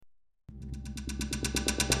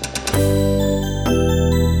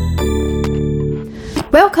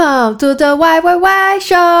Welcome to the YYY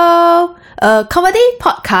Show, a comedy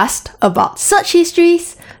podcast about search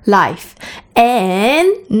histories, life,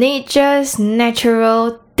 and nature's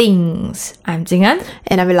natural things. I'm Jing'an.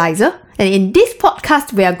 And I'm Eliza. And in this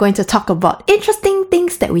podcast, we are going to talk about interesting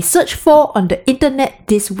things that we search for on the internet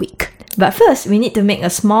this week. But first, we need to make a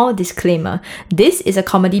small disclaimer. This is a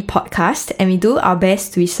comedy podcast and we do our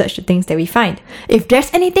best to research the things that we find. If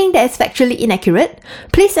there's anything that is factually inaccurate,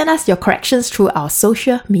 please send us your corrections through our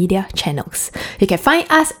social media channels. You can find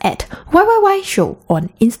us at YYY Show on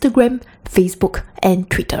Instagram, Facebook, and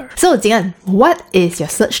Twitter. So, Jing'an, what is your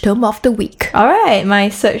search term of the week? Alright, my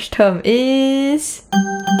search term is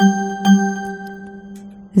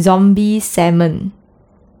zombie salmon.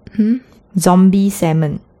 Zombie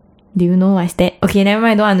salmon. Do you know what's that? Okay, never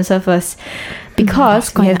mind, don't answer first.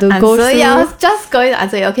 Because we have to go through... Yeah, I was just going to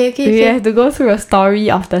answer it. Okay. We have to go through a story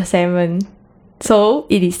of the salmon. So,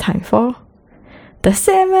 it is time for the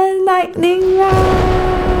salmon lightning round.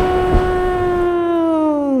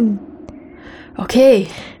 Okay.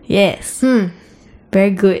 Yes.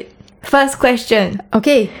 Very good. First question.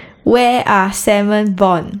 Okay. Where are salmon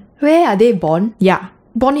born? Where are they born? Yeah.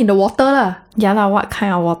 Born in the water lah. Yeah lah, what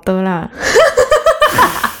kind of water lah?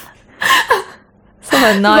 So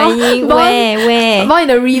annoying. Where? Born in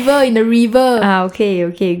the river. Ah, okay,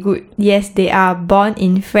 good. Yes, they are born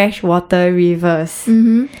in freshwater rivers.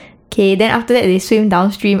 Okay, then after that they swim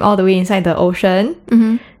downstream all the way inside the ocean.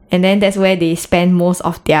 And then that's where they spend most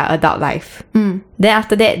of their adult life. Then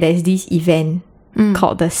after that there's this event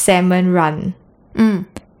called the salmon run. And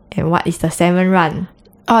what is the salmon run?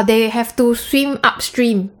 They have to swim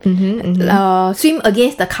upstream. Swim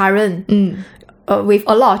against the current. With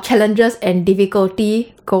a lot of challenges and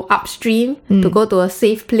difficulty, go upstream to go to a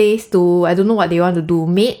safe place to, I don't know what they want to do,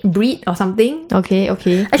 mate, breed or something. Okay.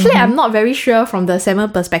 Actually, I'm not very sure from the salmon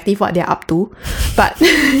perspective what they're up to. But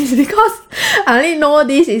it's because I only know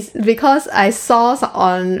this is because I saw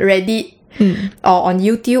on Reddit or on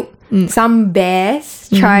YouTube some bears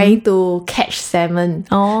trying to catch salmon.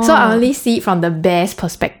 So I only see it from the bear's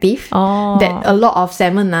perspective that a lot of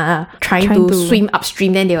salmon are trying to swim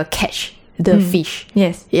upstream, then they will catch the fish.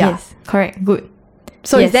 Yes, correct, good.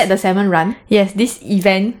 So is that the salmon run? Yes, this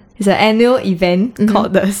event is an annual event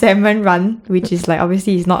called the salmon run, which is like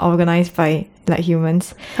obviously it's not organized by like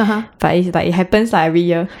humans, but it's like it happens like every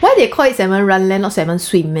year. Why they call it salmon run then not salmon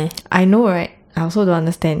swim eh? I know, right? I also don't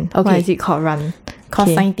understand why is it called run.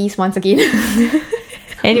 Cause scientists once again.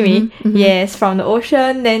 Anyway, yes, from the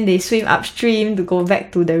ocean then they swim upstream to go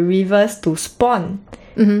back to the rivers to spawn.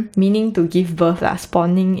 Meaning to give birth lah.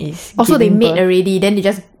 Spawning is also they mate birth. already, then they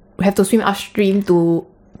just have to swim upstream to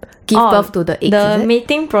give birth to the eggs. The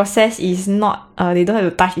mating process is not they don't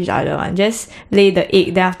have to touch each other one. Just lay the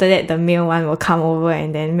egg, then after that the male one will come over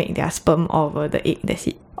and then make their sperm over the egg. That's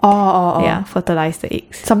it. Yeah, fertilize the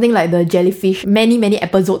eggs. Something like the jellyfish many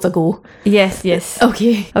episodes ago. Yes.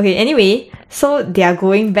 Okay, anyway, so they are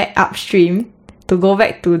going back upstream to go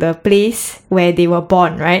back to the place where they were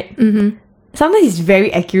born, right? Sometimes it's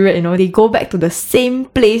very accurate, you know. They go back to the same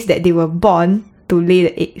place that they were born to lay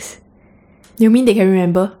the eggs. You mean they can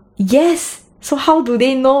remember? Yes. So how do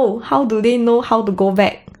they know? How do they know how to go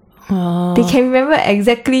back? They can remember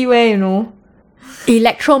exactly where, you know.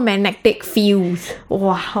 Electromagnetic fields.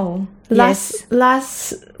 Wow. Last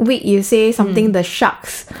week you say something the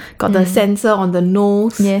sharks got the sensor on the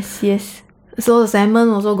nose. Yes. So the salmon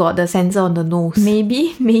also got the sensor on the nose.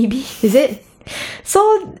 Maybe. Is it?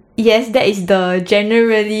 So yes, that is the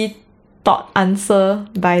generally thought answer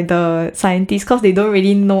by the scientists because they don't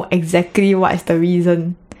really know exactly what is the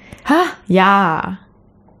reason. Huh? Yeah.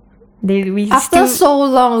 After so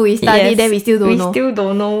long we study, then we still don't know. We still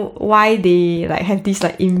don't know why they like have this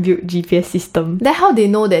like inbuilt GPS system. Then how they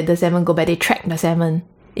know that the salmon go back? They track the salmon.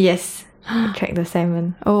 Yes. Track the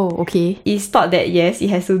salmon. Oh, okay. It's thought that yes,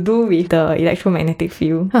 it has to do with the electromagnetic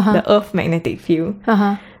field, the Earth magnetic field.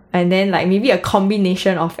 And then like maybe a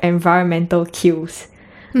combination of environmental cues,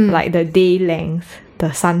 like the day length,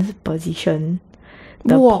 the sun's position,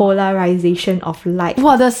 the polarization of light.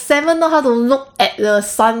 Wow, the salmon know how to look at the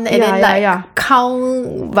sun and then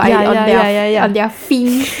count by on their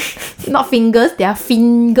not fingers, their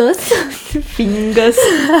fingers. Fingers.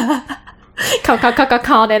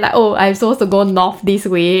 count, then like, oh, I'm supposed to go north this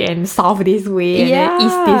way and south this way and then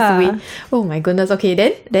east this way. Oh my goodness. Okay,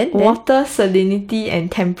 then water salinity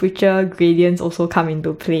and temperature gradients also come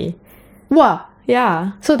into play. Wow.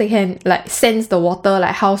 Yeah. So they can like sense the water,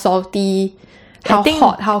 like how salty, How think-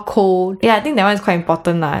 hot, how cold. Yeah, I think that one is quite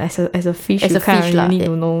important lah. As a fish, As you a kind fish of lah, need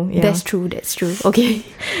to know. Yeah. That's true. Okay.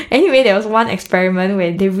 Anyway, there was one experiment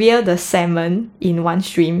where they reared the salmon in one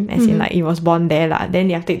stream, as in like it was born there lah. Then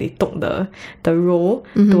after they took the roe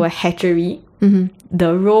to a hatchery.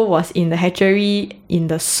 The roe was in the hatchery in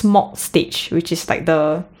the smolt stage, which is like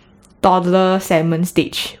the toddler salmon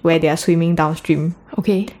stage where they are swimming downstream.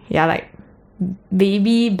 Okay. Yeah, like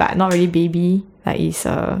baby, but not really baby. Like it's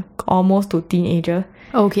almost to teenager.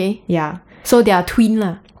 Okay. Yeah, So they are twin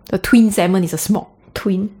lah. The twin salmon is a small.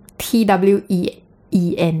 twin.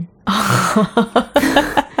 TWEEN.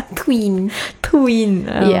 Twin. Twin.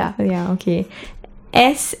 Yeah. Yeah, okay.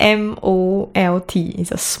 SMOLT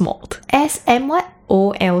is a smolt. SM what?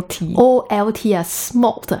 OLT. OLT, a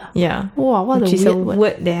smolt. Yeah. Wow, what Which a is weird a word.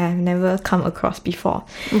 word that I've never come across before.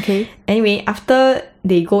 Okay. Anyway, after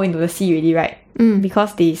they go into the sea already, right?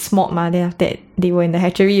 Because they smolt ma, then after that they were in the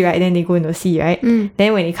hatchery, right? Then they go into the sea, right?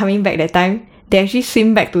 Then when they coming back that time, they actually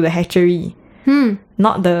swim back to the hatchery.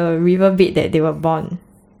 Not the riverbed that they were born.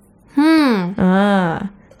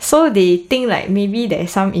 So they think like maybe there's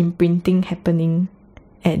some imprinting happening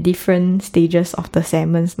at different stages of the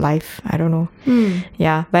salmon's life. I don't know.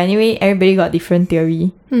 Yeah, but anyway, everybody got different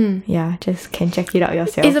theory. Yeah, just can check it out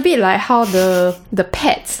yourself. It's a bit like how the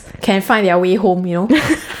pets can find their way home, you know?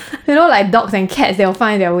 You know, like dogs and cats, they'll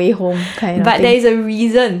find their way home kind of But thing. there is a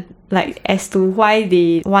reason, like, as to why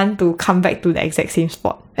they want to come back to the exact same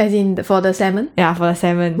spot. As in for the salmon? Yeah, for the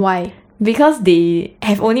salmon. Why? Because they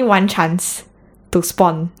have only one chance to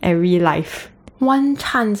spawn every life. One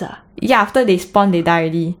chance Yeah, after they spawn, they die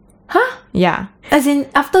already. Huh? Yeah. As in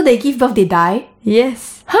after they give birth, they die?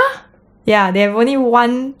 Yes. Huh? Yeah, they have only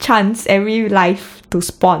one chance every life to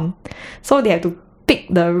spawn. So they have to pick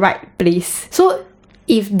the right place. So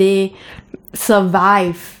if they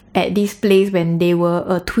survive at this place when they were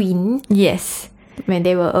a twin, Yes. when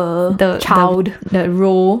they were a child, The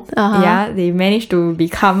roe, Uh-huh. yeah, they managed to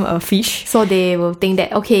become a fish. so they will think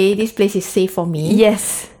that, okay, this place is safe for me.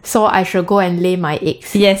 Yes. So I should go and lay my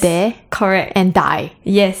eggs Yes. there Correct. and die.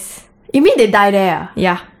 Yes. You mean they die there?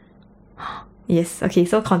 Yeah. Yes. Okay,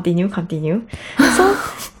 so continue. So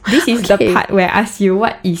this is Okay. the part where I ask you,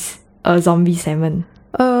 what is a zombie salmon?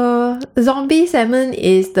 Zombie salmon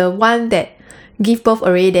is the one that give birth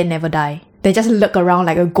already then never die. They just lurk around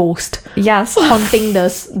like a ghost, Yeah, so, haunting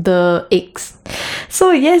the eggs. so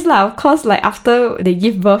yes lah, of course, like after they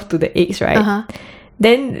give birth to the eggs, right? Uh-huh.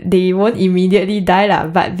 Then they won't immediately die lah,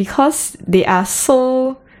 but because they are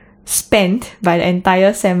so spent by the entire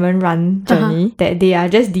salmon run journey that they are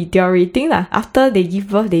just deteriorating lah. After they give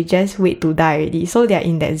birth, they just wait to die already. So they are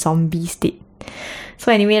in that zombie state. So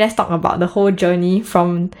anyway, let's talk about the whole journey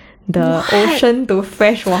from the ocean to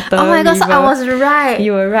freshwater. Oh my god, so I river. was right.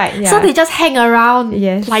 You were right. Yeah. So they just hang around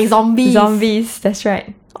Yes. like zombies. Zombies, that's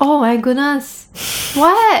right. Oh my goodness.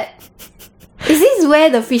 What? Is this where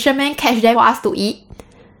the fishermen catch them for us to eat?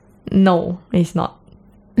 No, it's not.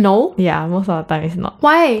 No? Yeah, most of the time it's not.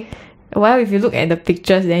 Why? Well, if you look at the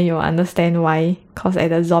pictures, then you'll understand why. Cause at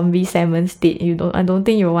the zombie salmon state, I don't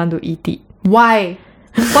think you want to eat it. Why?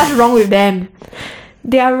 What's wrong with them?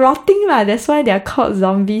 They are rotting lah. That's why they are called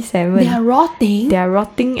zombie salmon. They are rotting? They are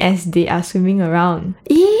rotting as they are swimming around.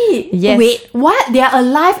 Eat. Yes. Wait, what? They are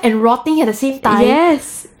alive and rotting at the same time?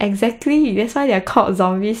 Yes, exactly. That's why they are called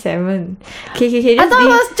zombie salmon. Okay. I thought it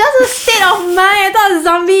was just a state of mind. I thought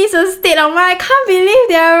zombie is a state of mind. I can't believe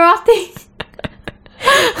they are rotting.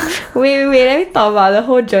 Wait. Let me talk about the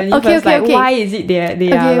whole journey Okay, first. okay, Like, okay. why is it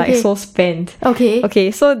they are like okay. so spent? Okay. Okay,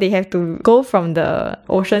 so they have to go from the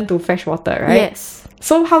ocean to freshwater, right? Yes.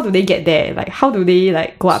 So how do they get there? Like, how do they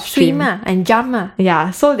like go upstream? Swim and jump. Yeah,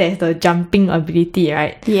 so there's the jumping ability,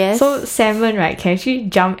 right? Yes. So salmon, right, can actually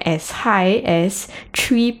jump as high as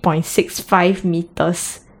 3.65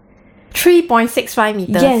 meters. 3.65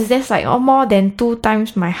 meters. Yes, that's like more than 2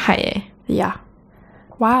 times my height. Yeah.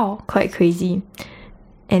 Wow. Quite crazy.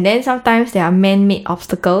 And then sometimes there are man-made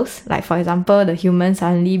obstacles. Like for example, the humans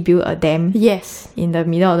suddenly build a dam Yes. in the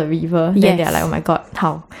middle of the river. Yes. Then they're like, oh my god,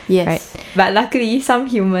 how? Yes. Right? But luckily, some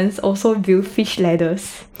humans also build fish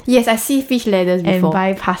ladders Yes, I see fish ladders and before.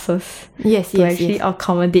 bypasses Yes, to yes, actually yes.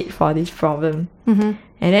 accommodate for this problem. Mm-hmm.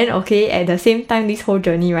 And then, okay, at the same time, this whole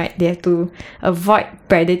journey, right, they have to avoid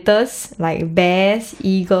predators like bears,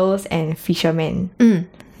 eagles, and fishermen.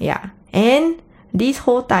 Yeah. And this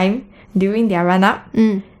whole time, during their run-up,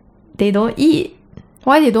 they don't eat.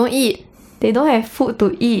 Why they don't eat? They don't have food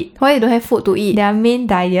to eat. Why they don't have food to eat? Their main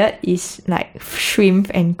diet is like shrimp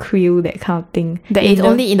and krill, that kind of thing. That is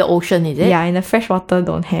only in the ocean, is it? Yeah, in the freshwater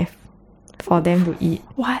don't have for them to eat.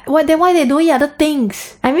 Why? Then why they don't eat other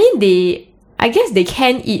things? I mean, I guess they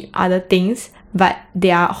can eat other things, but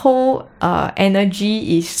their whole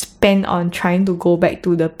energy is spent on trying to go back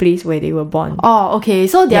to the place where they were born. Oh, okay.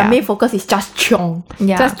 So their Yeah. main focus is just chiong.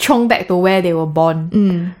 Yeah. Just chiong back to where they were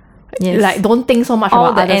born. Yes. Like, don't think so much All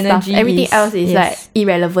about the other stuff. energy Everything is- else is yes. like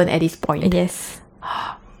irrelevant at this point. Yes.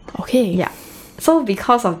 Okay. Yeah. So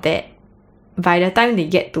because of that, by the time they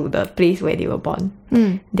get to the place where they were born,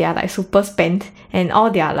 they are like super spent, and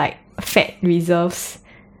all their like fat reserves,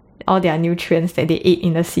 all their nutrients that they ate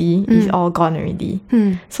in the sea is all gone already.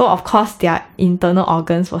 So of course their internal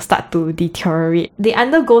organs will start to deteriorate. They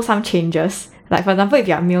undergo some changes. Like for example, if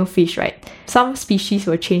you are male fish, right, some species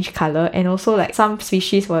will change color, and also like some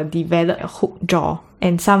species will develop a hooked jaw,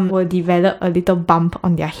 and some will develop a little bump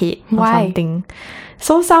on their head or Why? something.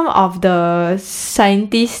 So some of the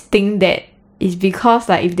scientists think that it's because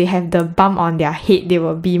like if they have the bump on their head, they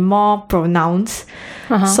will be more pronounced,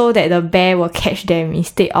 so that the bear will catch them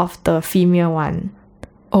instead of the female one.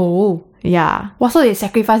 Oh. Yeah. What, so they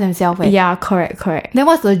sacrifice themselves? Yeah, correct. Then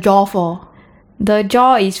what's the jaw for? The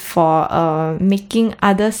jaw is for making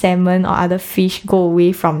other salmon or other fish go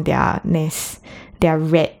away from their nest, their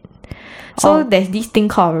red. So there's this thing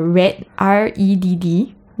called red,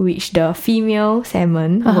 REDD, which the female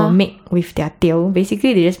salmon will make with their tail.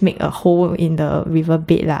 Basically, they just make a hole in the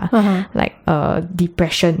riverbed lah, like a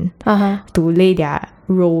depression to lay their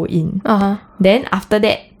roe in. Then after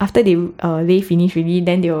that, after they lay finish really,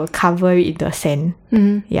 then they will cover it with the sand.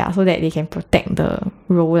 Yeah, so that they can protect the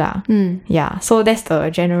roe lah. Yeah, so that's the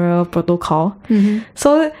general protocol.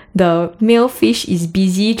 So the male fish is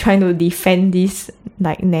busy trying to defend this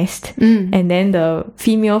like nest, and then the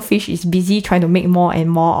female fish is busy trying to make more and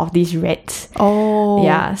more of these rats. Oh.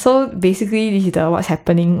 Yeah, so basically this is what's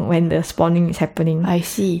happening when the spawning is happening. I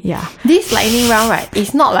see. Yeah. This lightning round, right,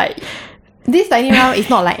 it's not like... This lightning round is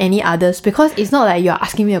not like any others, because it's not like you're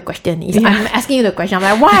asking me a question. It's I'm asking you the question.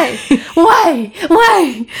 I'm like, why? Why?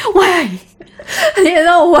 I need to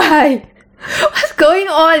know why. What's going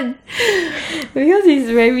on? Because it's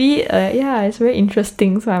very it's very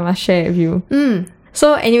interesting, so I must share with you.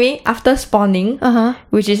 So anyway, after spawning,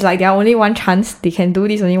 which is like their only one chance, they can do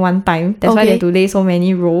this only one time. That's why they have to lay so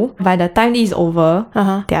many roe. By the time this is over,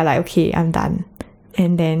 they are like, okay, I'm done.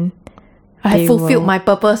 And then I they have fulfilled will- my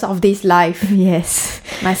purpose of this life. Yes.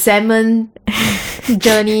 My salmon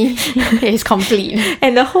journey is complete.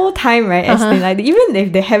 And the whole time, right, as they like, even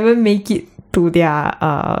if they haven't make it to their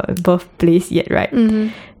birthplace yet, right,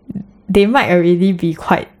 they might already be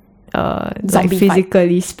quite like Zombified.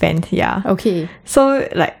 physically spent. Yeah. Okay. So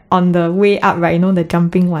like on the way up, right, you know, the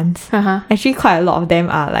jumping ones, actually quite a lot of them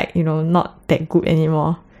are like, you know, not that good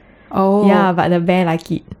anymore. Oh. Yeah, but the bear like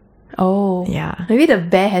it. Oh. Yeah. Maybe the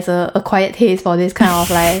bear has a acquired taste for this kind of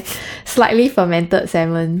like slightly fermented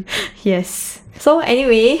salmon. Yes. So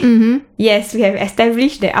anyway, yes, we have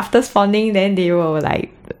established that after spawning, then they will like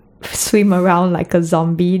swim around like a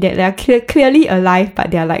zombie. That they are clearly alive, but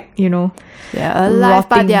they are like, you know, They're alive,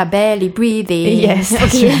 but rotting. they are barely breathing. Yes,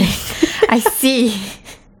 that's Okay. right. I see.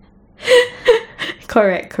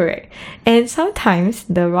 Correct. And sometimes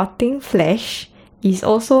the rotting flesh is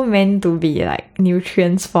also meant to be like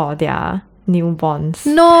nutrients for their newborns.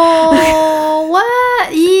 No,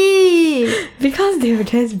 what? Eee. Because they will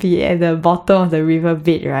just be at the bottom of the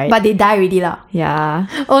riverbed, right? But they die already lah. yeah.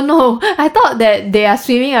 Oh no, I thought that they are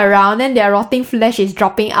swimming around, then their rotting flesh is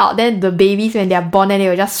dropping out, then the babies when they are born, then they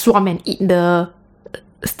will just swim and eat the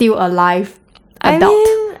still alive adult.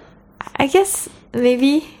 I mean, I guess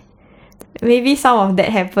maybe some of that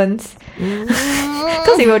happens.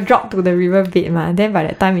 Because it will drop to the riverbed ma. Then by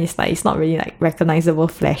that time it's like it's not really like recognizable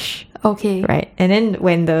flesh, Okay. right? And then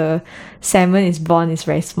when the salmon is born, it's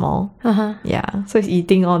very small. Yeah, so it's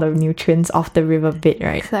eating all the nutrients off the riverbed,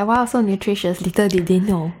 right? It's like, wow, so nutritious. Little did they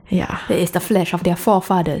know Yeah. that it's the flesh of their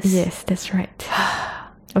forefathers. Yes, that's right.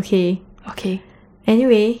 Okay. Okay.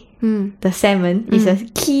 Anyway, the salmon is a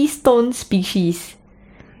keystone species.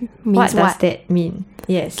 Means What does that mean?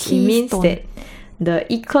 Yes, it means Keystone. that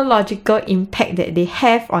the ecological impact that they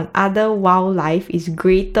have on other wildlife is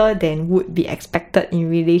greater than would be expected in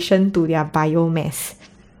relation to their biomass.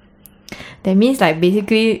 That means like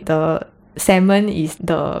basically the salmon is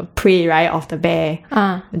the prey, right, of the bear.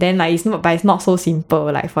 Then like it's not so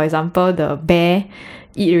simple. Like for example, the bear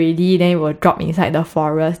eat already, then it will drop inside the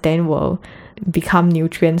forest, then will become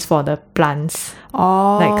nutrients for the plants.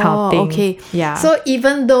 Oh, That kind of thing. Okay. Yeah. So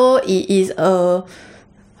even though it is a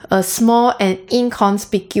small and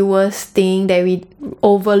inconspicuous thing that we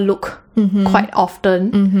overlook quite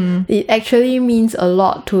often, it actually means a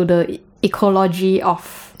lot to the ecology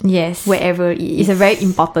of Yes. wherever it is. It's a very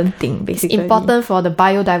important thing, basically. important for the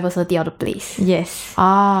biodiversity of the place. Yes.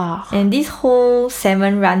 Ah. And this whole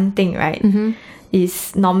salmon run thing, right,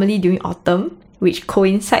 is normally during autumn, which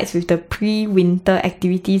coincides with the pre-winter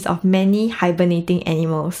activities of many hibernating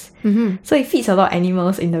animals. So it feeds a lot of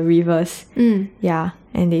animals in the rivers. Yeah,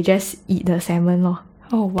 and they just eat the salmon lor.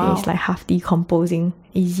 Oh, wow. It's like half decomposing,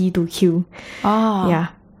 easy to kill. Ah. Yeah.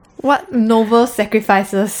 What noble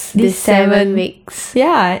sacrifices this salmon salmon makes.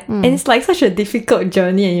 Yeah, and it's like such a difficult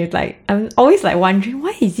journey, and you're like, I'm always like wondering,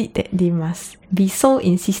 why is it that they must be so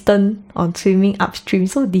insistent on swimming upstream?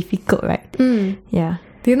 So difficult, right? Yeah.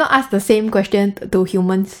 Do you not ask the same question to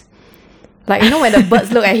humans? Like, you know, when the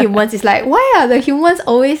birds look at humans, it's like, why are the humans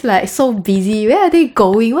always like so busy? Where are they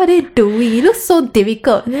going? What are they doing? It looks so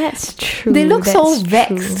difficult. That's true. They look so That's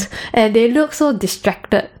vexed and they look so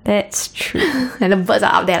distracted. That's true. And the birds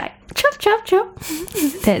are up there like, chop, chop, chop.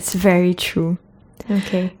 That's very true.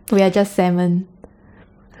 Okay. We are just salmon.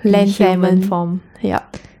 Land In human salmon. form.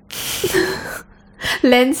 Yep.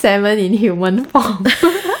 Land salmon in human form.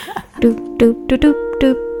 Doop, doop, doop, doop,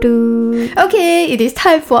 doop, doop. Okay, it is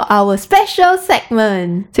time for our special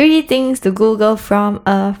segment. 3 things to Google from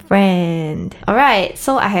a friend. Alright,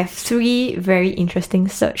 so I have 3 very interesting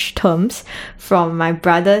search terms from my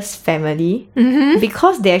brother's family.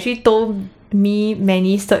 Because they actually told me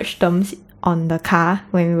many search terms on the car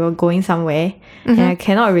when we were going somewhere. And I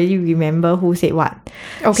cannot really remember who said what.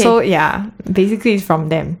 Okay. So yeah, basically it's from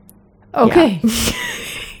them. Okay.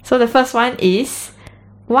 So the first one is,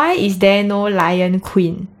 why is there no Lion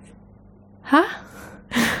Queen? Huh?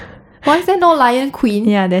 Why is there no lion queen?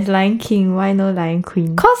 Yeah, there's Lion King. Why no Lion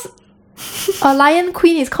Queen? Cause a lion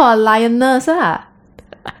queen is called a lioness, ah.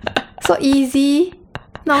 So easy.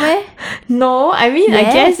 No meh? No, I mean, I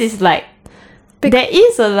Yes. guess it's like, there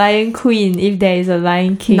is a Lion Queen if there is a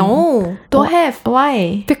Lion King. No, don't have.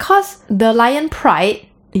 Why? Because the lion pride,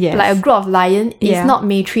 Yes. like a group of lion, is Yeah. not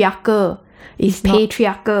matriarchal. It's not.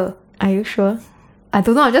 patriarchal. Are you sure? I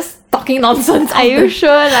don't know, I'm just talking nonsense. Are you sure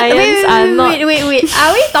lions wait, are wait, not? wait.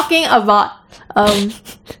 Are we talking about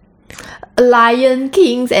lion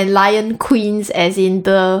kings and lion queens as in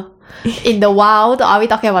the wild, or are we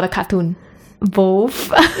talking about the cartoon?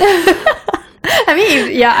 Both. I mean,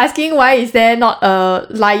 if you're asking why is there not a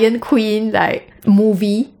lion queen like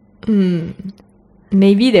movie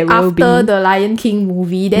Maybe there will after be. the Lion King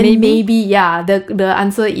movie, then maybe yeah, the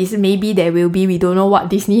answer is maybe there will be. We don't know what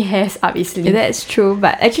Disney has up its sleeve. That's true,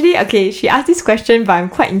 but actually, okay, she asked this question, but I'm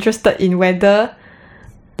quite interested in whether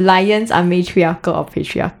lions are matriarchal or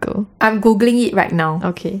patriarchal. I'm googling it right now.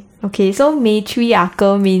 Okay, so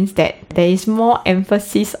matriarchal means that there is more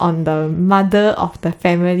emphasis on the mother of the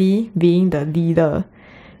family being the leader.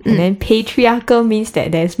 And then patriarchal means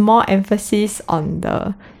that there's more emphasis on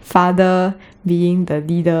the father being the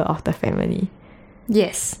leader of the family.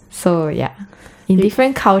 Yes. So yeah, in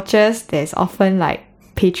different cultures, there's often like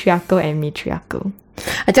patriarchal and matriarchal.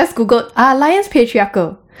 I just googled lions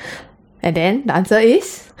patriarchal, and then the answer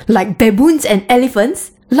is like baboons and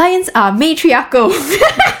elephants. Lions are matriarchal.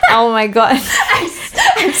 Oh my god.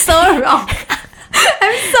 I'm so wrong.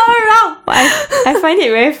 I'm so wrong. I find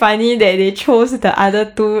it very funny that they chose the other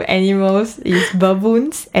 2 animals is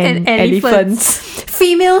baboons and elephants.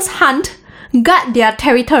 Females hunt, guard their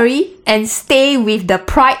territory, and stay with the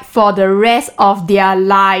pride for the rest of their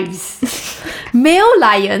lives. Male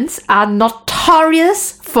lions are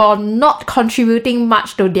notorious for not contributing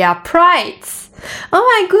much to their prides. Oh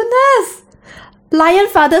my goodness. Lion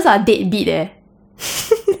fathers are deadbeat eh.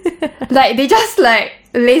 Like they just like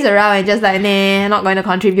laze around and just like, nah, not going to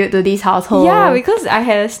contribute to this household. Yeah, because I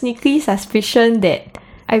had a sneaky suspicion that,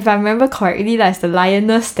 if I remember correctly, that's the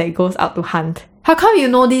lioness that goes out to hunt. How come you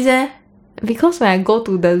know this eh? Because when I go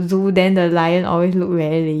to the zoo, then the lion always look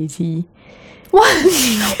very lazy. What?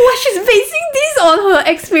 She's basing this on her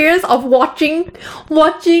experience of watching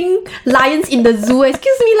lions in the zoo.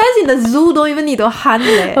 Excuse me, lions in the zoo don't even need to hunt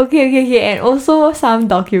leh. Okay, and also some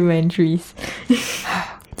documentaries.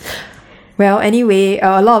 Well, anyway,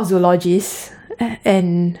 a lot of zoologists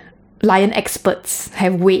and lion experts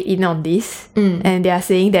have weighed in on this, and they are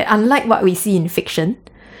saying that unlike what we see in fiction,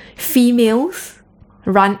 females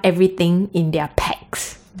run everything in their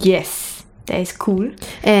packs. Yes, that is cool.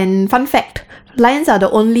 And fun fact, lions are the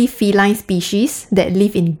only feline species that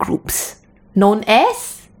live in groups, known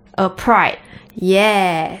as A pride.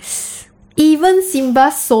 yes. Even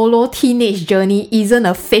Simba's solo teenage journey isn't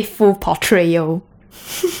a faithful portrayal.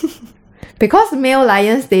 Because male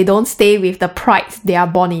lions, they don't stay with the prides they are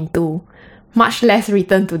born into, much less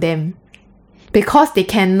return to them. Because they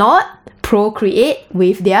cannot procreate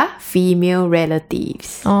with their female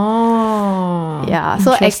relatives. Oh. Yeah,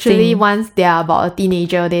 so actually once they are about a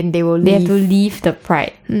teenager, then they will They have leave. to leave the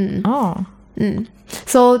pride. Oh.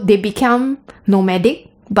 So they become nomadic,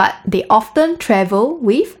 but they often travel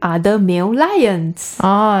with other male lions.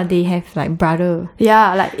 Oh, they have like brother.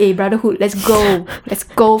 Yeah, like, hey, brotherhood, let's go. Let's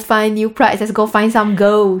go find new prides. Let's go find some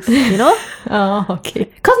girls, you know? Oh, okay.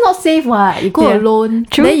 Because not safe, what? You go Yeah. alone.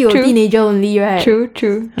 True, then you're true. a teenager only, right? True.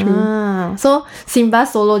 So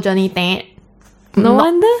Simba's solo journey, No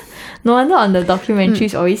wonder on the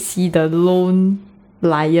documentaries always see the lone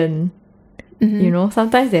lion. You know,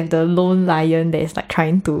 sometimes they have the lone lion that is like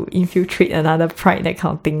trying to infiltrate another pride, that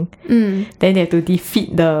kind of thing. Then they have to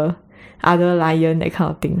defeat the other lion, that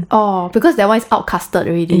kind of thing. Oh, because that one is outcasted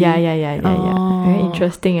already. Yeah. Oh. Very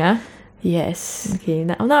interesting, Yes. Okay,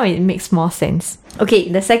 now it makes more sense. Okay,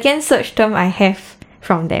 the second search term I have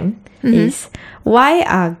from them is, why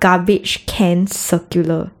are garbage cans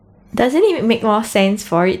circular? Doesn't it make more sense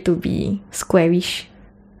for it to be squarish?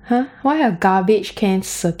 Huh? Why are garbage cans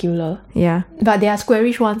circular? Yeah. But there are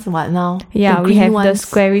squarish ones, what now? Yeah, The we green have the ones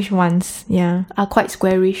squarish ones. Yeah. are quite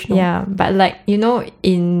squarish. No? Yeah, but like, you know,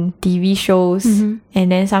 in TV shows, and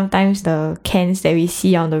then sometimes the cans that we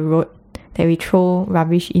see on the road that we throw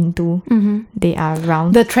rubbish into, they are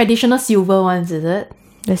round. The traditional silver ones, is it?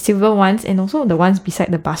 The silver ones, and also the ones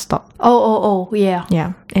beside the bus stop. Oh, yeah.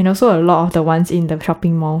 Yeah, and also a lot of the ones in the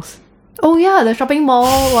shopping malls. Oh yeah, the shopping mall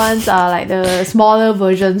ones are like the smaller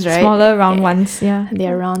versions, right? Smaller round ones, yeah.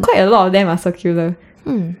 They're round. Quite a lot of them are circular.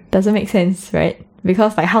 Doesn't make sense, right?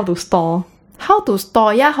 Because like how to store. How to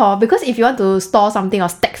store? Yeah, because if you want to store something or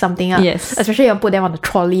stack something up, Yes. especially you want to put them on the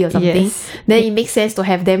trolley or something, Yes. then it makes sense to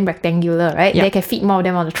have them rectangular, right? Yeah. They can fit more of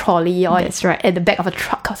them on the trolley or That's right. at the back of a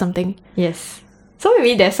truck or something. Yes. So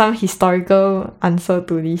maybe there's some historical answer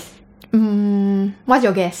to this. What's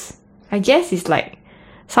your guess? I guess it's like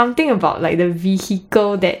something about like the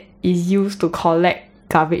vehicle that is used to collect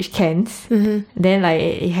garbage cans. Then like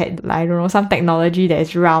it had like, I don't know, some technology that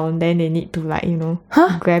is round. Then they need to like, you know,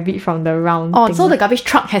 grab it from the round Oh, thing. so the garbage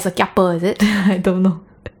truck has a capper, is it? I don't know.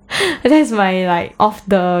 That's my like off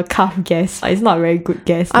the cuff guess. It's not a very good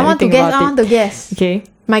guess. I want to guess. Okay.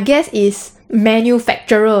 My guess is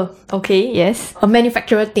manufacturer. Okay. Yes. A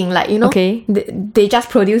manufacturer thing, like, you know, Okay. they just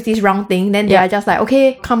produce this round thing, then they Yeah. are just like,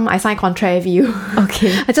 okay, come, I sign contract with you.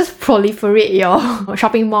 Okay. I just proliferate your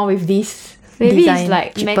shopping mall with this. Maybe design, it's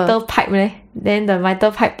like cheaper. metal pipe leh. Then the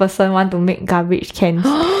metal pipe person want to make garbage cans.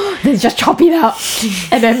 Then just chop it up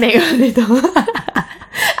and then make a little.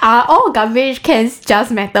 Are all garbage cans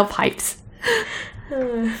just metal pipes?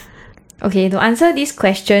 Okay, to answer this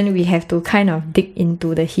question, we have to kind of dig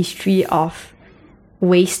into the history of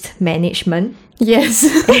waste management Yes.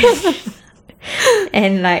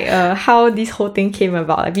 and like how this whole thing came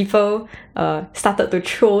about. Like people started to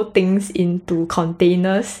throw things into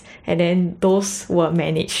containers, and then those were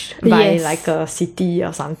managed by Yes. like a city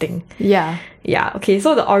or something. Yeah. Yeah, okay,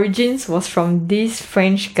 so the origins was from this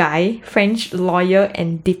French guy, French lawyer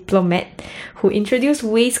and diplomat, who introduced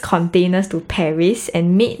waste containers to Paris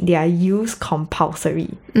and made their use compulsory.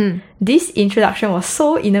 This introduction was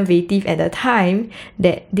so innovative at the time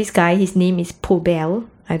that this guy, his name is Pobel.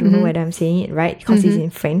 I don't know whether I'm saying it right because he's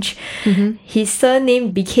in French. His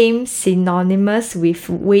surname became synonymous with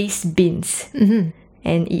waste bins.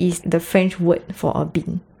 And it is the French word for a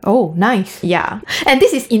bin. Oh, nice. Yeah. And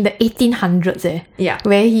this is in the 1800s, Yeah.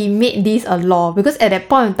 where he made this a law, because at that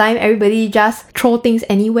point in time, everybody just throw things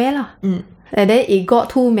anywhere lah. And then it got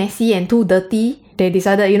too messy and too dirty. They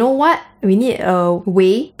decided, you know what? We need a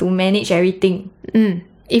way. To manage everything.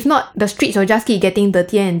 If not, the streets will just keep getting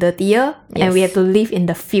dirtier and dirtier, and we have to live in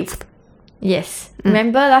the filth. Yes.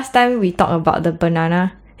 Remember last time we talked about the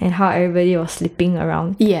banana and how everybody was sleeping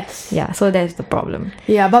around? Yes. Yeah, so that's the problem.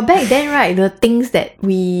 Yeah, but back then, right, the things that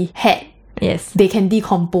we had, Yes. they can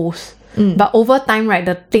decompose. But over time, right,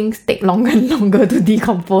 the things take longer and longer to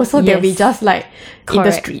decompose. So they'll be Yes. just like in the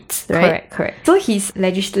Correct. streets, right? Correct. So his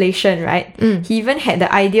legislation, right? He even had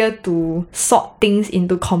the idea to sort things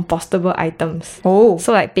into compostable items. Oh.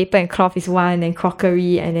 So like paper and cloth is one, and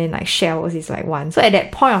crockery, and then like shells is like one. So at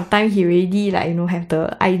that point of time, he already like, you know, have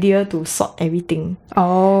the idea to sort everything.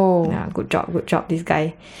 Oh. Yeah, good job, this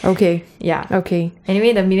guy. Okay. Yeah. Okay.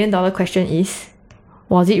 Anyway, the $1 million question is,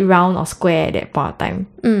 was it round or square at that point of time?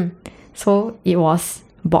 So it was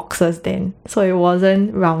boxes then. So it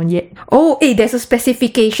wasn't round yet. Oh, there's a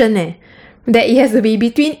specification. that it has to be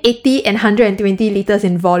between 80 and 120 liters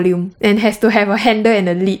in volume and has to have a handle and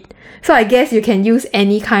a lid. So I guess you can use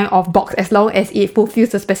any kind of box as long as it fulfills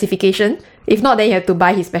the specification. If not, then you have to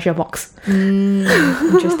buy his special box.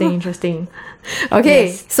 Interesting. Okay,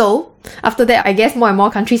 Yes. so after that, I guess more and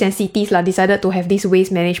more countries and cities decided to have this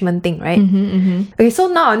waste management thing, right? Okay, so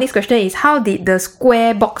now our next question is, how did the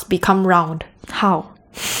square box become round? How?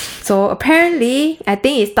 So apparently, I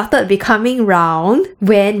think it started becoming round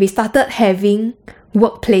when we started having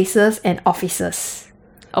workplaces and offices.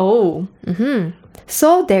 Oh.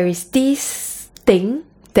 So there is this thing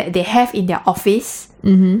that they have in their office,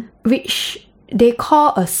 which they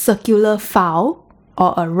call a circular file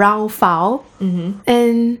or a round file,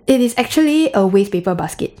 and it is actually a waste paper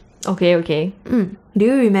basket. Okay. Do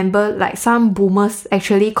you remember like some boomers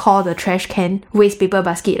actually call the trash can waste paper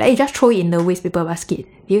basket? Like you just throw it in the waste paper basket.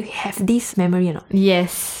 Do you have this memory or not?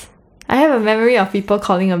 Yes. I have a memory of people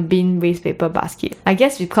calling a bin waste paper basket. I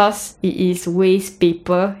guess because it is waste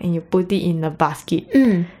paper and you put it in a basket.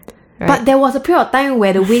 Right? But there was a period of time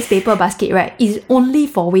where the waste paper basket, right, is only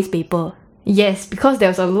for waste paper. Yes, because there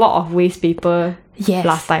was a lot of waste paper Yes.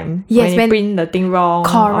 last time. Yes, when they print the thing wrong.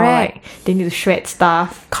 Correct. Or like they need to shred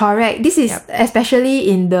stuff. Correct. This is especially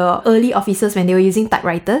in the early offices when they were using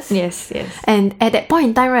typewriters. Yes. And at that point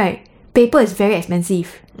in time, right, paper is very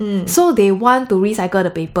expensive. So they want to recycle the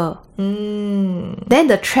paper. Then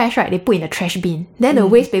the trash, right, they put in the trash bin. Then the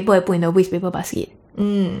waste paper, they put in the waste paper basket.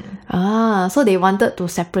 So they wanted to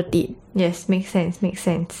separate it. Yes, makes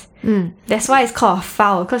sense. That's why it's called a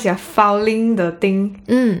file, because you're filing the thing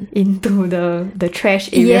into the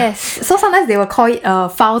trash area. Yes. So sometimes they will call it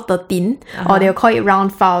file 13 or they will call it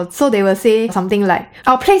round file. So they will say something like,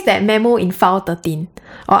 I'll place that memo in file 13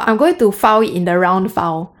 or I'm going to file it in the round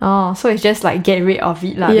file. Oh, so it's just like get rid of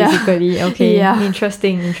it Yeah. basically. Okay, Yeah.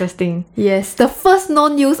 Interesting. Yes. The first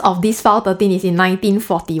known use of this file 13 is in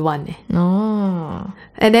 1941. Oh.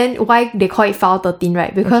 And then why they call it file 13,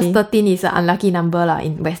 right? Because Okay. 13 is an unlucky number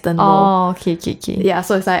in Western world. Oh, okay. Yeah,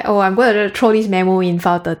 so it's like, oh, I'm going to throw this memo in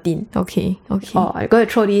file 13. Okay. Or I'm going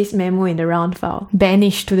to throw this memo in the round file.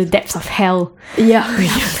 Banished to the depths of hell. Yeah,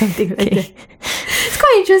 something like that. It's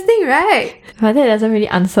quite interesting, right? But that doesn't really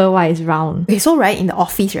answer why it's round. Okay, so right, in the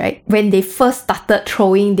office, right, when they first started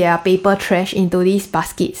throwing their paper trash into these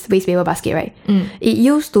baskets, waste paper basket, right, it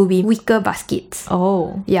used to be wicker baskets.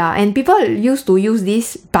 Oh. Yeah, and people used to use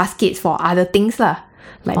these baskets for other things lah,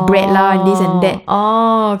 like bread lah and this and that.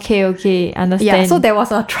 Oh, okay. Understand. Yeah, so there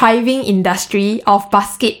was a thriving industry of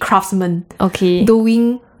basket craftsmen okay.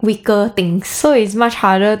 doing wicker things. So it's much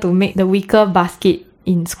harder to make the wicker basket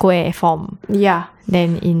in square form Yeah.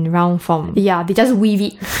 than in round form. Yeah, they just weave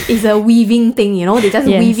it. It's a weaving thing, you know. They just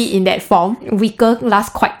Yes. weave it in that form. Wicker lasts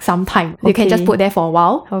quite some time. You can Okay. just put there for a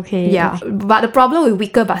while. Okay. Yeah. But the problem with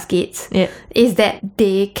wicker baskets Yeah. is that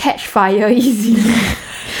they catch fire easily.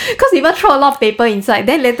 Because people throw a lot of paper inside,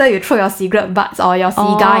 then later you throw your cigarette butts or your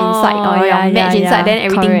cigar inside or your match inside, then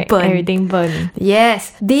everything Correct. burn. Everything burn.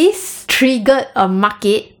 Yes. This triggered a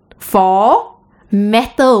market for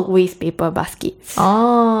metal waste paper baskets.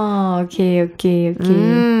 Oh, okay.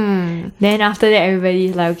 Then after that,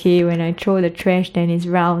 everybody's like, okay, when I throw the trash, then it's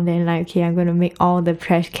round. Then like, okay, I'm gonna make all the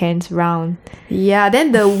trash cans round. Yeah,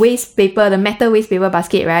 then the waste paper, the metal waste paper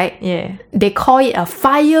basket, right? Yeah. They call it a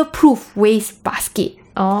fireproof waste basket.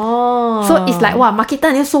 Oh. So it's like, wow,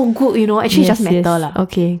 marketed is so good, you know. Actually, it's just metal lah.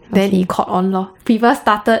 Okay. Then it caught on lor. People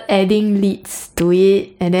started adding lids to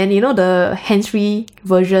it, and then you know the hands-free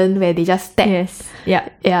version where they just step, Yes.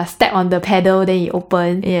 Yeah. step on the pedal, then it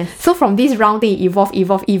open. Yes. So from this round thing, it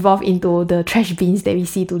evolve into the trash bins that we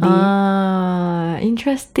see today. Ah,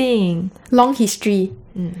 interesting. Long history.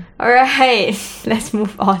 Alright, let's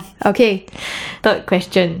move on. Okay. Third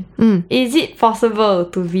question. Is it possible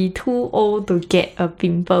to be too old to get a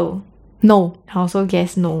pimple? No, I also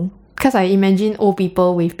guess no. because I imagine old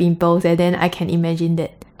people with pimples, and then I can imagine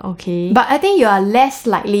that. Okay. But I think you are less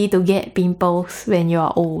likely to get pimples when you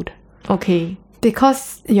are old. okay.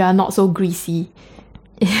 Because you are not so greasy.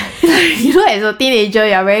 You know, as a teenager,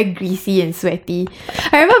 you are very greasy and sweaty.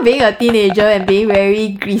 I remember being a teenager and being very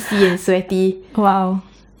greasy and sweaty. Wow.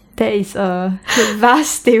 That is a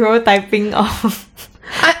vast stereotyping of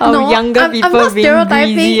younger people I'm not being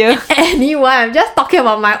stereotyping greasier. anyone. I'm just talking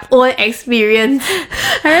about my own experience.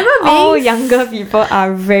 I remember being All younger people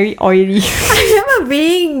are very oily. I remember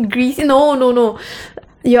being greasy. No.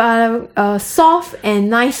 You are soft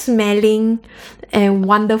and nice smelling and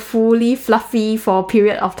wonderfully fluffy for a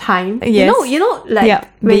period of time. Yes. You know, like Yeah,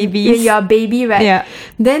 when babies. you're a baby, right? Yeah.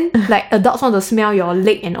 Then like adults want to smell your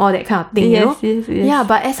leg and all that kind of thing, you know? Yes. Yeah,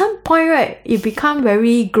 but at some point, right, you become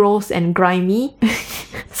very gross and grimy.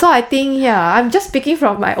 So I think, yeah, I'm just speaking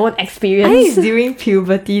from my own I think experience. it's during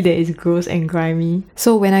puberty that is gross and grimy.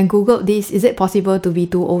 So when I googled this, is it possible to be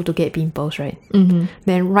too old to get pimples, right? Mm-hmm.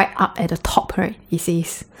 Then right up at the top, right, it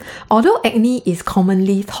says, although acne is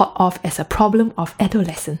commonly thought of as a problem of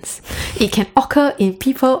adolescence, it can occur in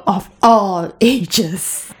people of all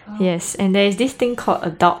ages. Yes, and there is this thing called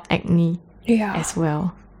adult acne Yeah. as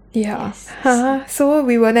well. Yeah. So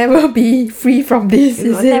we will never be free from this,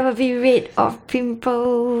 You is will it? never be rid of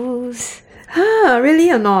pimples.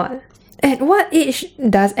 Really or not? At what age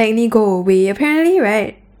does acne go away? Apparently,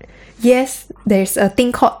 right? Yes, there's a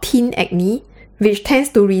thing called teen acne, which tends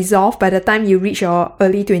to resolve by the time you reach your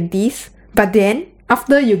early 20s. But then,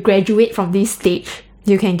 after you graduate from this stage,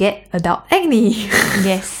 you can get adult acne.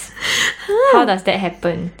 Yes. How does that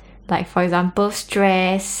happen? Like, for example,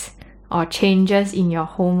 stress or changes in your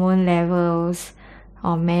hormone levels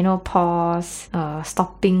or menopause,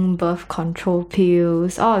 stopping birth control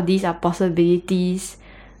pills. All of these are possibilities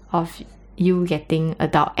of you getting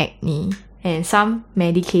adult acne. And some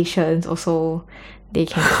medications also, they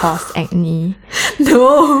can cause acne.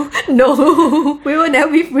 No, we will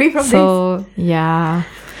never be free from So, yeah.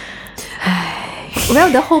 this.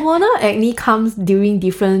 Well, the hormonal acne comes during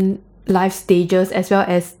different life stages as well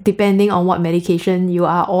as depending on what medication you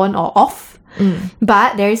are on or off.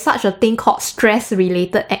 But there is such a thing called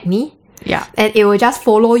stress-related acne, Yeah. and it will just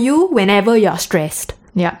follow you whenever you're stressed.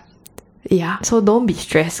 Yeah. Yeah. So don't be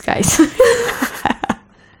stressed, guys.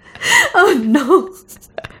 Oh no.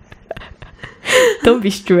 Don't be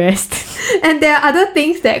stressed. And there are other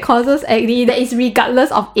things that causes acne that is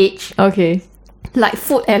regardless of age, Okay. like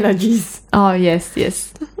food allergies. Oh, yes.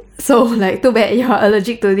 So like too bad you're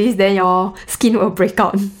allergic to this, then your skin will break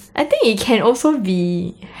out. I think it can also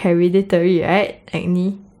be hereditary, right?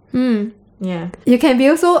 Acne. Yeah. You can be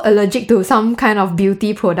also allergic to some kind of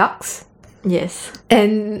beauty products. Yes.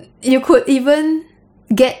 And you could even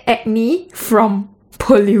get acne from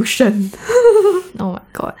pollution. Oh my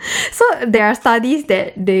god. So there are studies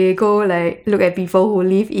that they go like look at people who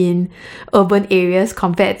live in urban areas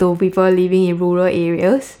compared to people living in rural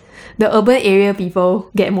areas. The urban area people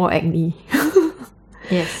get more acne.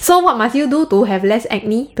 Yes. So what must you do to have less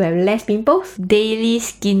acne, to have less pimples? Daily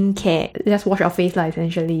skincare. Just wash your face lah,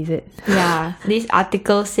 essentially, is it? Yeah. This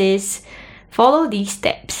article says, follow these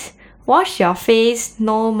steps. Wash your face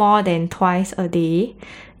no more than twice a day.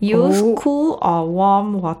 Use cool or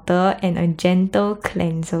warm water and a gentle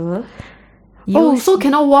cleanser. So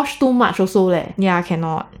cannot wash too much also leh. Yeah,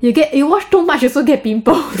 cannot. You wash too much, you also get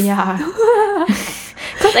pimples. Yeah.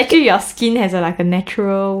 Because actually your skin has a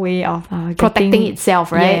natural way of Protecting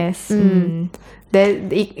itself, right? Yes. Then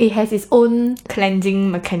it has its own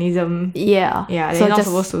Cleansing mechanism. Yeah, Yeah, so they're not just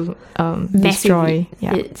supposed to mess destroy. with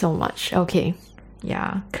Yeah. it so much. Okay.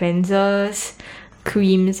 Yeah. Cleansers,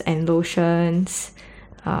 creams and lotions,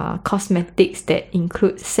 cosmetics that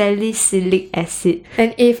include salicylic acid.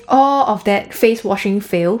 And if all of that face washing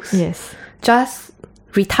fails, Yes. just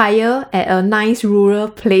retire at a nice rural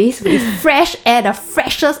place with fresh air, the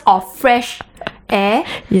freshest of fresh air.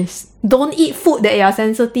 Yes. Don't eat food that you're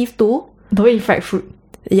sensitive to. Don't eat fried food.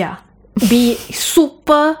 Yeah. Be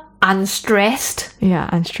super unstressed Yeah,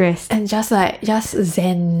 unstressed. and just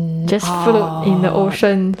zen. Just float in the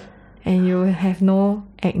ocean and you will have no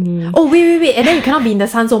acne. Oh, wait. And then you cannot be in the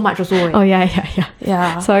sun so much also. Eh. Oh, yeah.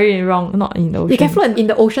 Yeah. Sorry, wrong. Not in the ocean. You can float in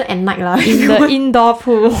the ocean at night lah. in the indoor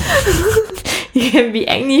pool. You can be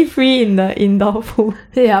acne free in the indoor pool.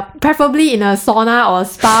 Yeah, preferably in a sauna or a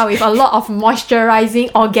spa with a lot of moisturizing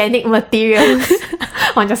organic materials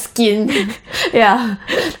on your skin. Yeah,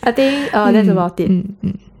 I think that's about it.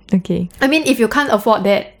 Okay. I mean, if you can't afford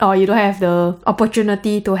that or you don't have the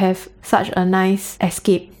opportunity to have such a nice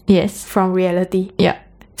escape Yes. from reality, Yeah.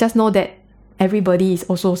 just know that everybody is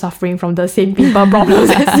also suffering from the same pimple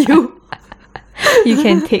problems as you. You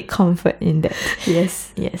can take comfort in that.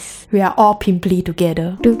 Yes, Yes. we are all pimply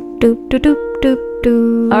together.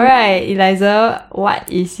 Alright, Eliza, what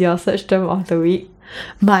is your search term of the week?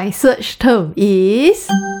 My search term is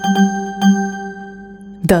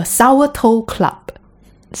the Sourdough Club.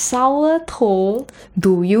 Sourdough?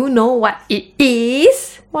 Do you know what it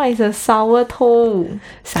is? What is a sourdough?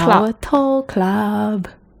 Sourdough Club.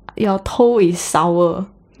 Your toe is sour.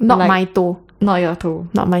 Not Like- my toe. Not your toe.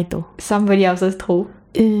 Not my toe. Somebody else's toe.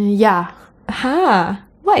 Yeah. Huh?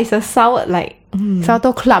 What is a sour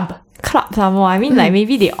Sourdough Club. club some more? I mean, like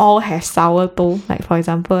maybe they all have sour toe. Like for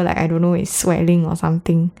example, like I don't know, it's swelling or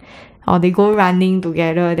something. Or they go running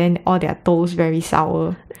together, then all their toes very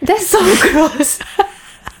sour. That's so gross.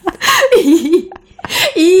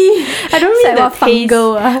 I don't mean the Like what taste.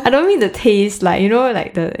 fungal, ah. I don't mean the taste. Like you know,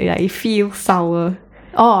 like it feels sour.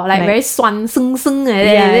 Oh, like very 酸 seng seng like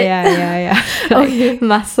that, Yeah, is it? yeah. Okay.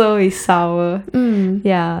 Muscle is sour.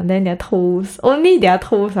 Yeah, then their toes. Only their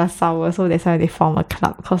toes are sour, so that's why they form a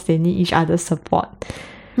club, because they need each other's support.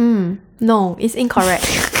 No, it's incorrect.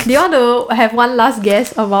 Do you want to have one last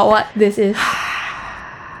guess about what this is?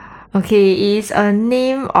 Okay, it's a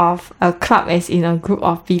name of a club, as in a group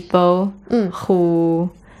of people who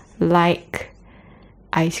like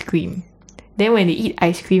ice cream. Then when they eat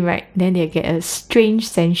ice cream, right, then they get a strange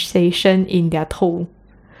sensation in their toe.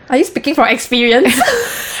 Are you speaking from experience?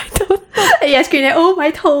 Yes, screaming, oh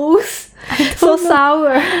my toes. So sour.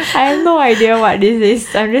 I have no idea what this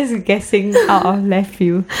is. I'm just guessing out of left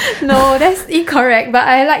field. No, that's incorrect, but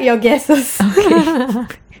I like your guesses. Okay.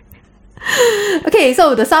 Okay,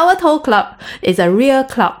 so the Sour Toe Club is a real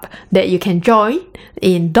club that you can join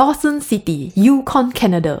in Dawson City, Yukon,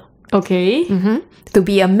 Canada. Okay. To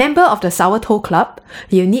be a member of the Sour Toe Club,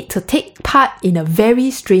 you need to take part in a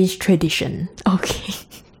very strange tradition. Okay.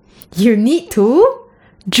 You need to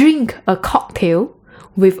drink a cocktail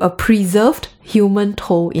with a preserved human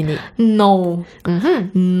toe in it. No.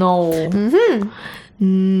 No.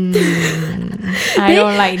 I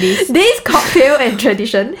don't like this. This cocktail and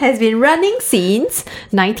tradition has been running since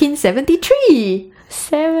 1973.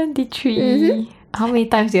 73. How many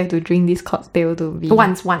times do you have to drink this cocktail to be?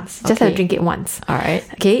 Once. Just have to Okay. drink it once. Alright.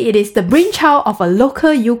 Okay, it is the brainchild of a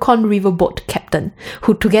local Yukon riverboat captain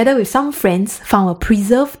who, together with some friends, found a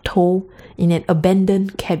preserved toe in an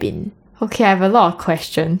abandoned cabin. Okay, I have a lot of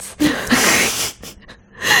questions.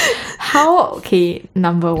 How, okay,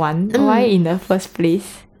 number one, why in the first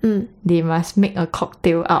place they must make a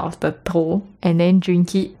cocktail out of the toe and then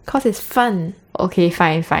drink it? Because it's fun. Okay,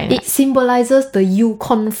 fine. It symbolizes the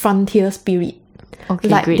Yukon frontier spirit. Okay,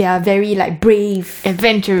 Like great. they are very like brave.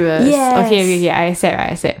 Adventurous. Yes. Okay, I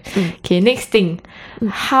accept. Okay, next thing.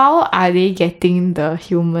 How are they getting the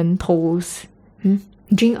human toes?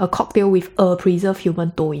 Drink a cocktail with a preserved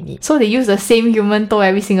human toe in it. So they use the same human toe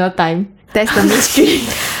every single time? That's the mystery.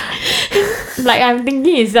 Like, I'm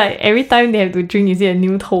thinking it's like every time they have to drink, is it a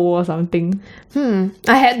new toe or something?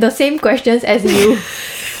 I had the same questions as you.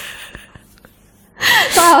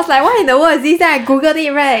 So I was like, what in the world is this? Then I googled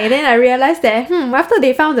it, right? And then I realized that after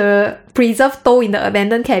they found the preserved toe in the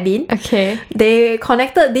abandoned cabin, Okay. they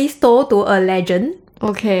connected this toe to a legend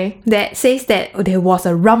Okay. that says that there was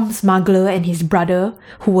a rum smuggler and his brother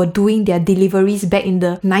who were doing their deliveries back in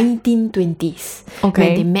the 1920s. Okay.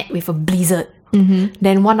 When they met with a blizzard.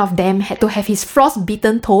 Then one of them had to have his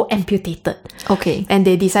frostbitten toe amputated. Okay. And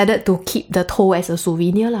they decided to keep the toe as a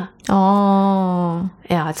souvenir lah. Oh.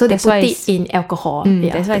 Yeah, so That's they why put it it's- in alcohol.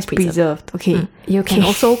 Yeah, That's why to it's preserve. preserved. Okay. You can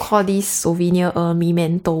also call this souvenir a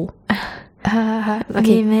memento.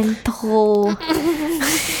 Okay. Memento.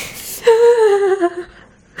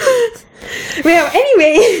 Well,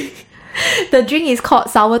 anyway, the drink is called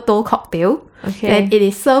sourdough cocktail. Okay. And it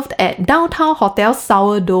is served at Downtown Hotel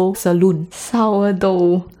Sourdough Saloon.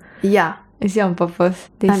 Sourdough. Yeah, Is it on purpose?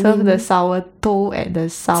 They I serve mean- the sourdough at the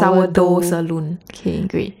Sourdough Saloon. Okay,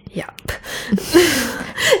 great. Yep.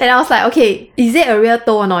 And I was like, okay, is it a real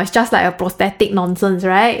toe or not? It's just like a prosthetic nonsense,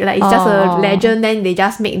 right? Like it's just a Oh. legend, then they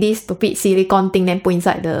just make this stupid silicone thing then put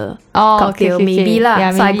inside the Oh, cocktail. okay, Maybe okay. lah.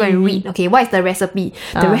 Yeah, so I go and maybe. read. Okay, what is the recipe?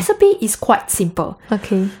 The recipe is quite simple.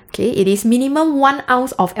 Okay. Okay, it is minimum 1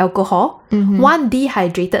 ounce of alcohol, 1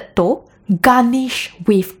 dehydrated toe, garnish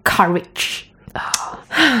with courage.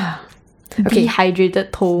 Okay.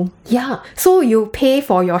 Dehydrated toe. Yeah, so you pay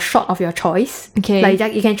for your shot of your choice. Okay. Like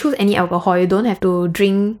you can choose any alcohol. You don't have to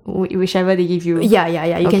drink. Whichever they give you. Yeah.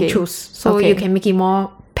 You Okay. can choose. So Okay. you can make it more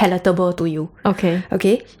palatable to you. Okay.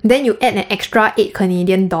 Okay. Then you add an extra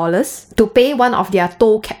 $8 to pay one of their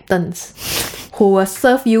toe captains who will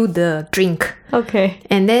serve you the drink. Okay.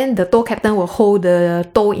 And then the toe captain will hold the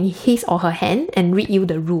toe in his or her hand and read you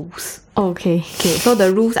the rules. Okay. Okay, so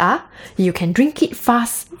the rules are you can drink it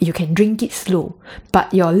fast, you can drink it slow,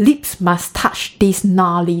 but your lips must touch this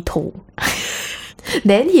gnarly toe.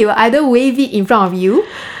 Then he will either wave it in front of you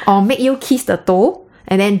or make you kiss the toe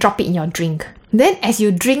and then drop it in your drink. Then as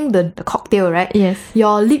you drink the cocktail, right? Yes.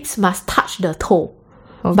 Your lips must touch the toe.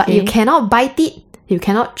 But Okay. you cannot bite it, you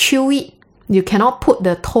cannot chew it, you cannot put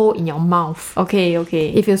the toe in your mouth. Okay.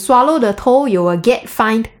 If you swallow the toe, you will get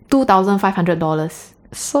fined $2,500.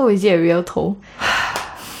 So is it a real toe?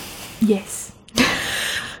 Yes.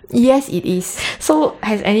 Yes, it is. So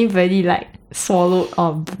has anybody like swallowed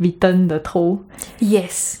or bitten the toe?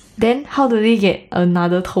 Yes. Then how do they get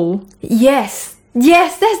another toe? Yes.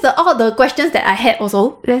 That's all the questions that I had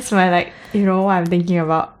also. That's my what I'm thinking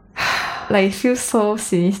about. Like it feels so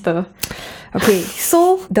sinister. Okay,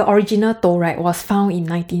 so the original toe, right, was found in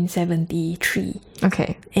 1973.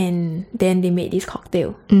 Okay. And then they made this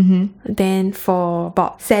cocktail. Mm-hmm. Then for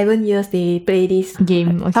about 7 years, they play this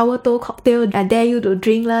Game. sourdough cocktail. I dare you to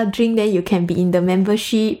drink lah. Drink, then you can be in the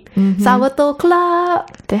membership. Mm-hmm. Sourdough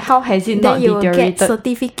club. Then how has it Then not you will get deteriorated?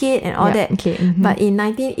 certificate and all Yeah, that. okay, mhm. But in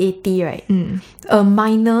 1980, right, a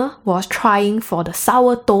miner was trying for the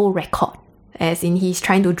sourdough record. As in, he's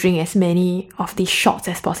trying to drink as many of these shots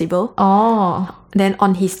as possible. Oh. Then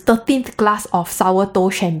on his 13th glass of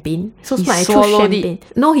sourdough champagne, so He smart, I chose swallowed champagne.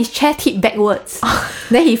 No, his chair tipped backwards.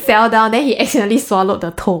 Then he fell down. Then he accidentally swallowed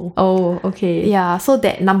the toe. Oh, okay. Yeah, so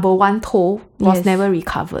that number one toe was Yes. never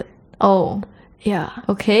recovered. Oh, Yeah,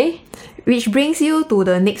 okay. which brings you to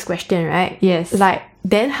the next question, right? Yes. Like,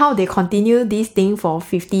 then how they continue this thing for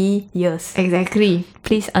 50 years? Exactly.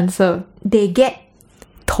 Please answer. They get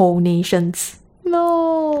donations.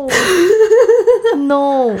 No.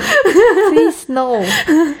 No. Please no.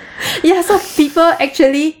 Yeah, so people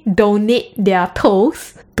actually donate their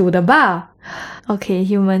toes to the bar. Okay,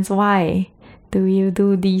 humans, why do you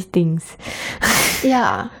do these things?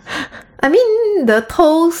 Yeah. I mean, the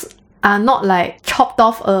toes are not like chopped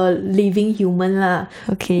off a living human lah.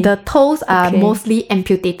 Okay. The toes are Okay. mostly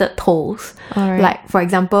amputated toes. Alright. Like, for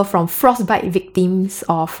example, from frostbite victims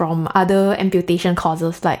or from other amputation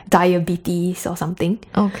causes like diabetes or something.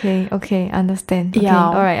 Okay, understand. Okay. Yeah.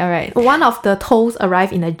 Alright. One of the toes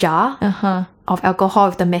arrive in a jar Uh-huh. of alcohol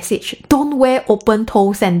with the message, "Don't wear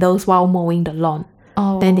open-toe sandals while mowing the lawn."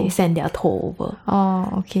 Oh. Then they send their toe over.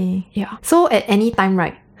 Oh, okay. Yeah. So at any time,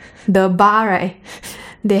 right, the bar, right,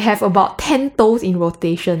 they have about 10 toes in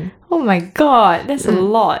rotation. Oh my god, that's a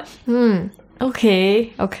lot.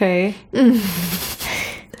 Okay.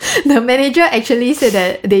 The manager actually said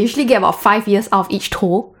that they usually get about 5 years out of each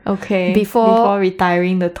toe. Okay. Before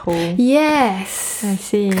retiring the toe. Yes. I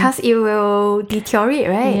see. Because it will deteriorate,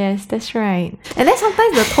 right? Yes, that's right. And then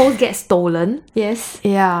sometimes the toes get stolen. Yes.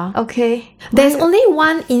 Yeah. Okay. There's only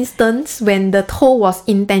one instance when the toe was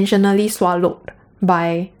intentionally swallowed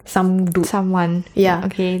by some dude. Someone. Yeah.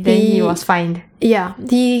 Okay, then he was fined. Yeah.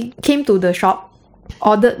 He came to the shop,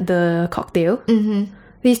 ordered the cocktail. Mm-hmm.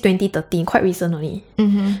 This is 2013, quite recent only.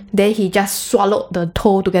 Then he just swallowed the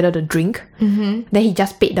toe together with the drink. Then he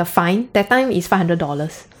just paid the fine. That time is $500.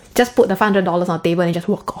 Just put the $500 on the table and just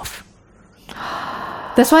walk off.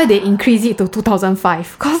 That's why they increased it to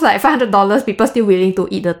 2005. Cause like $500, people still willing to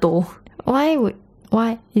eat the toe.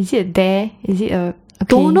 Why? Is it there? Is it a... Okay.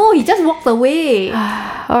 Don't know, he just walked away.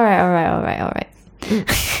 Alright.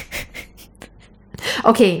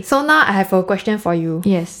 Okay, so now I have a question for you.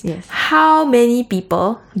 Yes. How many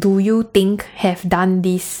people do you think have done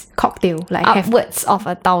this cocktail? Like have Upwards of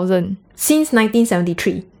 1,000. since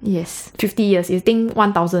 1973? Yes. 50 years, you think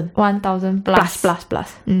 1,000? 1,000 plus.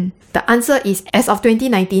 Plus. The answer is, as of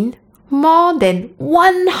 2019, more than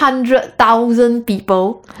 100,000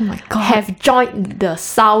 people Oh my god. have joined the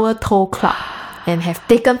Sour Toe Club and have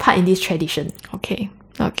taken part in this tradition. Okay.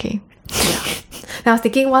 And I was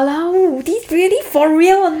thinking, walao, this really for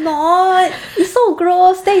real or not? It's so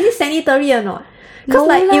gross. Then is it sanitary or not? Because No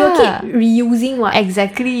like it will lah. keep reusing what?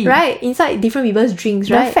 Exactly. Right? Inside different people's drinks,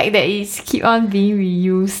 The right? fact that it's keep on being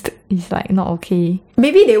reused is like not okay.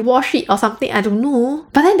 Maybe they wash it or something, I don't know.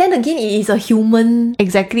 But then again, it is a human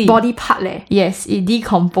Exactly. body part leh. Yes, it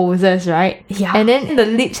decomposes, right? Yeah. And then the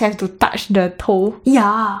lips have to touch the toe.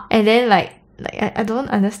 Yeah. And then like I don't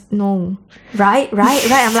understand. No. Right.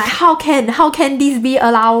 I'm like, how can this be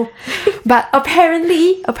allowed? But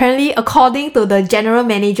apparently, according to the general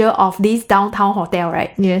manager of this downtown hotel,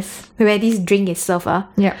 right, Yes. where this drink is served,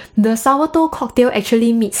 Yeah. the sourdough cocktail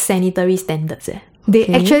actually meets sanitary standards. They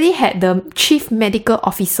Okay. actually had the chief medical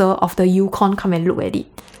officer of the Yukon come and look at it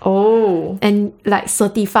Oh. and like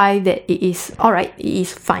certify that it is alright, it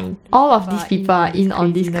is fine. All of these people are in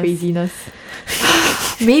on this craziness.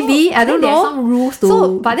 Maybe, I don't there know. are some rules to...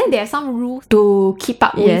 So, but then there are some rules to keep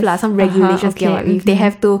up with, Yes. lah, some regulations Okay. to keep up with. They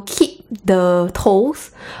have to keep the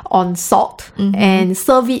toes on salt and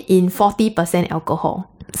serve it in 40% alcohol.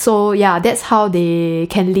 So yeah, that's how they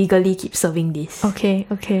can legally keep serving this. Okay.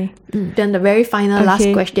 Then the very final last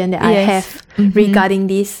Okay. question that I Yes. have regarding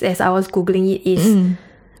this as I was Googling it is,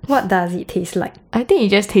 what does it taste like? I think it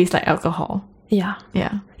just tastes like alcohol. Yeah.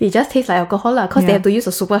 Yeah. It just tastes like alcohol lah, because they Yeah. have to use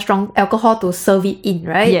a super strong alcohol to serve it in,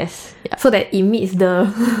 right? Yes. Yeah. So that it meets the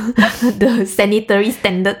the sanitary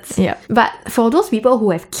standards. Yeah. But for those people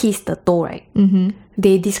who have kissed the toe, right,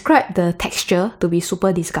 they describe the texture to be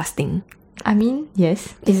super disgusting. I mean,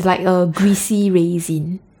 yes. It's like a greasy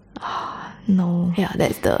raisin. No. Yeah,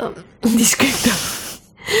 that's the descriptor.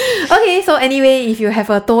 Okay, so anyway, if you have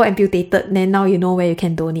a toe amputated, then now you know where you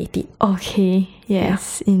can donate it. Okay,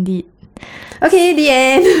 yes, indeed. Okay, the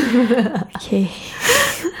end. Okay.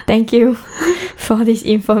 Thank you for this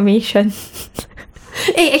information.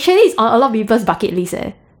 Hey, actually, it's on a lot of people's bucket list.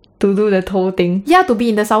 To do the toe thing. Yeah, to be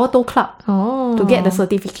in the sourdough club. Oh. To get the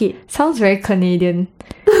certificate. Sounds very Canadian.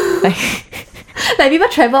 Like people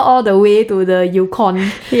travel all the way to the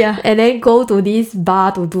Yukon. Yeah. And then go to this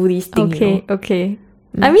bar to do this thing. Okay, okay.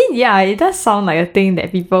 I mean, yeah, it does sound like a thing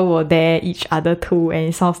that people will dare each other to, and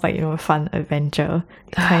it sounds like, a fun adventure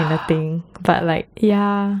kind of thing. But like,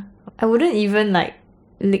 yeah, I wouldn't even like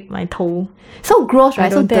lick my toe. So gross, right? I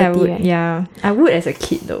don't So think dirty, I would. right? Yeah, I would as a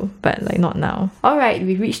kid though, but like not now. All right,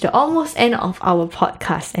 we reached the almost end of our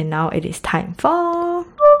podcast, and now it is time for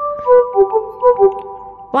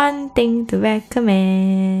one thing to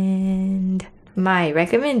recommend. My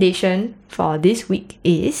recommendation for this week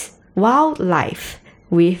is Wildlife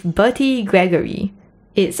with Bertie Gregory.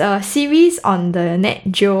 It's a series on the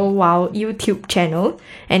Nat Geo Wild YouTube channel,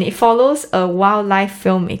 and it follows a wildlife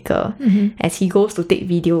filmmaker as he goes to take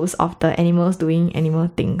videos of the animals doing animal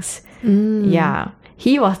things. Yeah.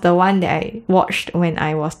 He was the one that I watched when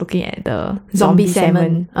I was looking at the zombie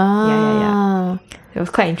salmon. Yeah. It was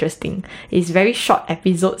quite interesting. It's very short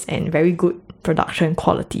episodes and very good production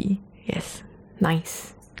quality. Yes.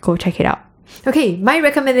 Nice. Go check it out. Okay, my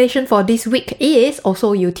recommendation for this week is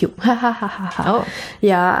also YouTube. Oh.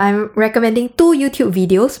 Yeah, I'm recommending 2 YouTube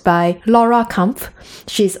videos by Laura Kampf.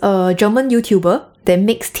 She's a German YouTuber that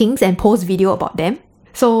makes things and posts video about them.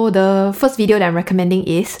 So the first video that I'm recommending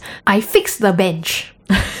is I Fixed the Bench.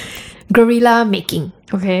 Guerrilla making.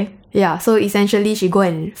 Okay. Yeah, so essentially she go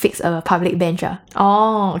and fix a public bench.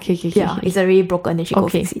 Oh, okay. Yeah, it's already broken and she go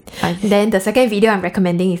fix it. Then the second video I'm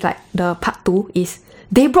recommending is like the part 2 is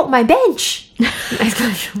they broke my bench!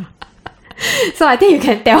 So I think you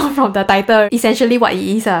can tell from the title essentially what it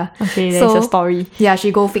is. Okay, there's a story. Yeah,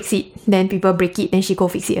 she go fix it, then people break it, then she go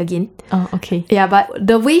fix it again. Oh, okay. Yeah, but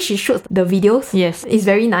the way she shoots the videos Yes. is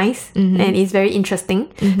very nice and it's very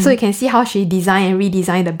interesting. So you can see how she design and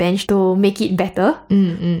redesign the bench to make it better.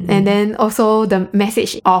 And then also the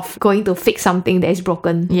message of going to fix something that is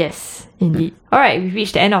broken. Yes, indeed. Alright, we've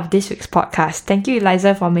reached the end of this week's podcast. Thank you,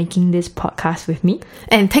 Eliza, for making this podcast with me.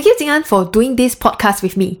 And thank you, Jing'an, for doing this podcast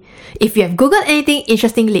with me. If you have Googled anything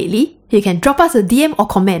interesting lately, you can drop us a DM or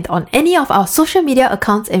comment on any of our social media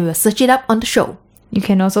accounts and we'll search it up on the show. You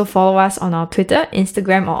can also follow us on our Twitter,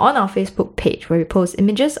 Instagram, or on our Facebook page where we post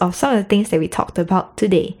images of some of the things that we talked about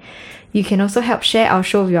today. You can also help share our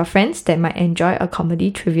show with your friends that might enjoy a comedy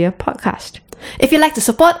trivia podcast. If you'd like to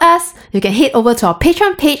support us, you can head over to our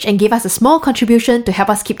Patreon page and give us a small contribution to help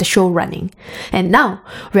us keep the show running. And now,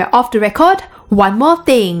 we're off to record One More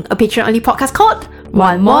Thing, a Patreon-only podcast called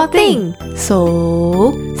One More Thing.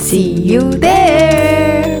 So, see you there!